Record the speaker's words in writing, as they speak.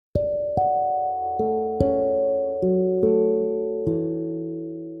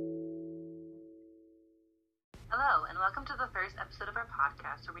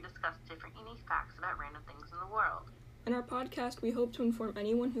podcast where we discuss different unique facts about random things in the world. In our podcast, we hope to inform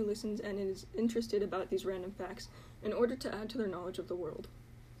anyone who listens and is interested about these random facts in order to add to their knowledge of the world.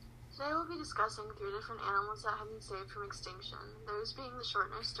 Today we'll be discussing 3 different animals that have been saved from extinction, those being the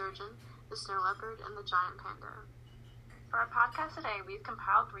Shortnose Sturgeon, the Snow Leopard, and the giant panda. For our podcast today, we've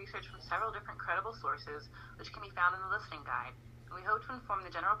compiled research from several different credible sources, which can be found in the listening guide. And we hope to inform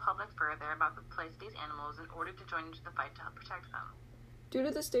the general public further about the place of these animals in order to join into the fight to help protect them. Due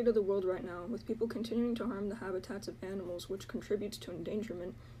to the state of the world right now, with people continuing to harm the habitats of animals which contributes to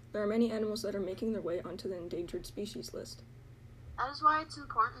endangerment, there are many animals that are making their way onto the endangered species list. That is why it's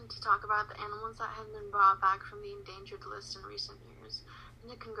important to talk about the animals that have been brought back from the endangered list in recent years,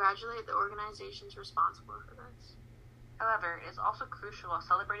 and to congratulate the organizations responsible for this. However, it is also crucial while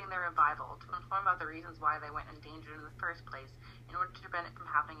celebrating their revival to inform about the reasons why they went endangered in the first place in order to prevent it from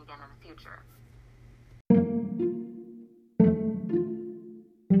happening again in the future.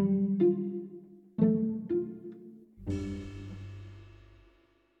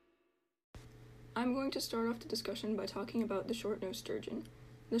 I'm going to start off the discussion by talking about the Shortnose Sturgeon.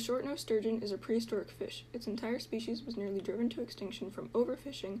 The Shortnose Sturgeon is a prehistoric fish. Its entire species was nearly driven to extinction from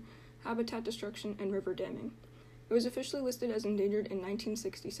overfishing, habitat destruction, and river damming. It was officially listed as endangered in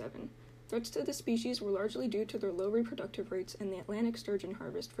 1967. Threats to the species were largely due to their low reproductive rates and the Atlantic sturgeon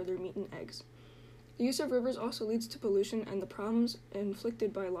harvest for their meat and eggs. The use of rivers also leads to pollution and the problems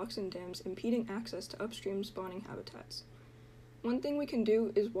inflicted by locks and dams impeding access to upstream spawning habitats. One thing we can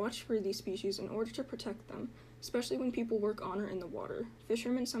do is watch for these species in order to protect them, especially when people work on or in the water.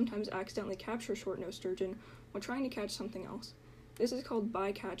 Fishermen sometimes accidentally capture shortnose sturgeon while trying to catch something else. This is called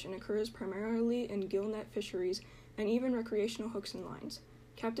bycatch and occurs primarily in gillnet fisheries and even recreational hooks and lines.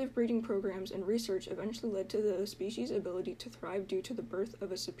 Captive breeding programs and research eventually led to the species' ability to thrive due to the birth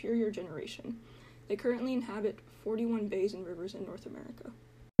of a superior generation. They currently inhabit 41 bays and rivers in North America.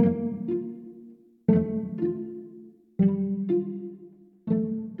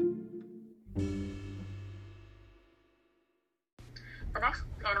 The next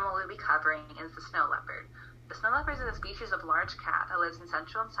animal we'll be covering is the snow leopard. The snow leopard is a species of large cat that lives in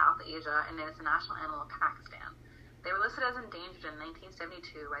Central and South Asia and is a national animal of Pakistan. They were listed as endangered in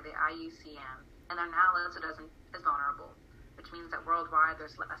 1972 by the IUCN and are now listed as vulnerable, which means that worldwide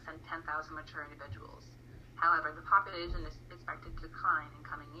there's less than 10,000 mature individuals. However, the population is expected to decline in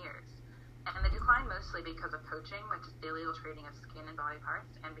coming years. And they decline mostly because of poaching, which is the illegal trading of skin and body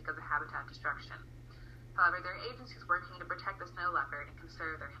parts, and because of habitat destruction. However, there are agencies working to protect the snow leopard and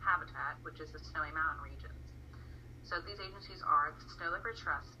conserve their habitat, which is the snowy mountain regions. So these agencies are the Snow Leopard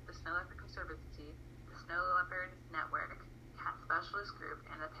Trust, the Snow Leopard Conservancy, the Snow Leopard Network, Cat Specialist Group,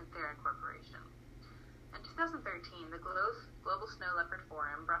 and the Panthera Corporation. In 2013, the Global Snow Leopard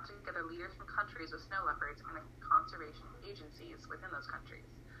Forum brought together leaders from countries with snow leopards and the conservation agencies within those countries.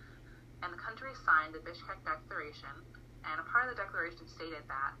 And the countries signed the Bishkek Declaration, and a part of the declaration stated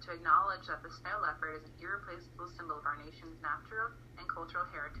that to acknowledge that the snow leopard is an irreplaceable symbol of our nation's natural and cultural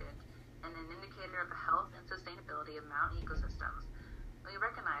heritage and an indicator of the health and sustainability of mountain ecosystems. We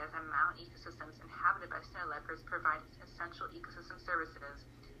recognize that mountain ecosystems inhabited by snow leopards provide essential ecosystem services,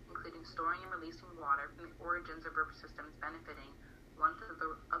 including storing and releasing water from the origins of river systems benefiting one-third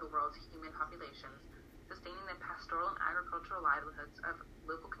of the world's human populations, sustaining the pastoral and agricultural livelihoods of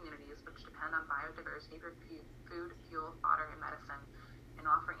local communities which depend on biodiversity for food, fuel, fodder, and medicine, and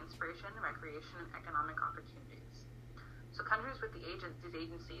offering inspiration, recreation, and economic opportunities. So countries with these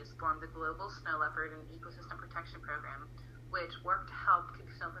agencies form the Global Snow Leopard and Ecosystem Protection Program, which work to help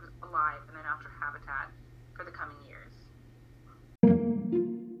keep snow leopards alive in their natural habitat for the coming years. The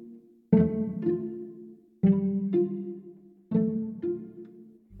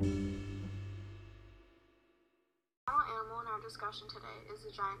final animal in our discussion today is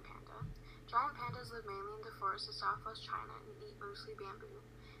the giant panda. Giant pandas live mainly in the forests of southwest China and eat mostly bamboo.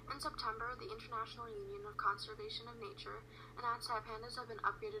 In September, the International Union of Conservation of Nature announced that pandas have been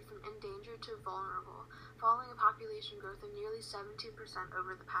upgraded from endangered to vulnerable, following a population growth of nearly 17%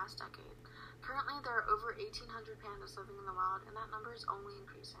 over the past decade. Currently, there are over 1,800 pandas living in the wild, and that number is only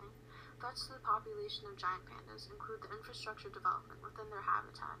increasing. Threats to the population of giant pandas include the infrastructure development within their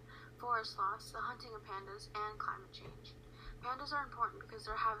habitat, forest loss, the hunting of pandas, and climate change. Pandas are important because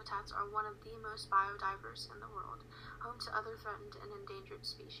their habitats are one of the most biodiverse in the world, home to other threatened and endangered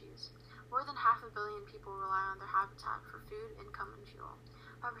species. More than 500 million people rely on their habitat for food, income, and fuel.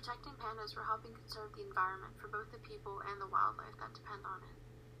 By protecting pandas, we're helping conserve the environment for both the people and the wildlife that depend on it.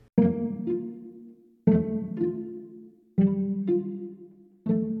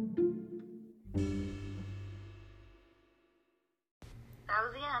 That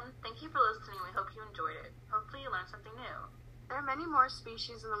was the end. Thank you for listening. We hope you enjoyed it. Hopefully you learned something new. There are many more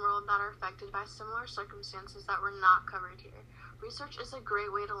species in the world that are affected by similar circumstances that were not covered here. Research is a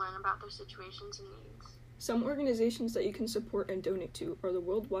great way to learn about their situations and needs. Some organizations that you can support and donate to are the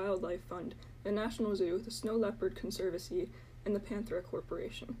World Wildlife Fund, the National Zoo, the Snow Leopard Conservancy, and the Panda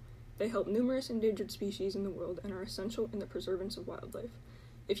Corporation. They help numerous endangered species in the world and are essential in the preservance of wildlife.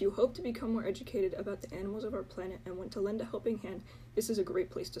 If you hope to become more educated about the animals of our planet and want to lend a helping hand, this is a great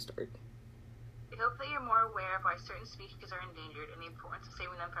place to start. We hope that you're more aware of why certain species are endangered and the importance of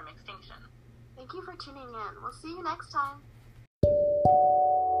saving them from extinction. Thank you for tuning in. We'll see you next time.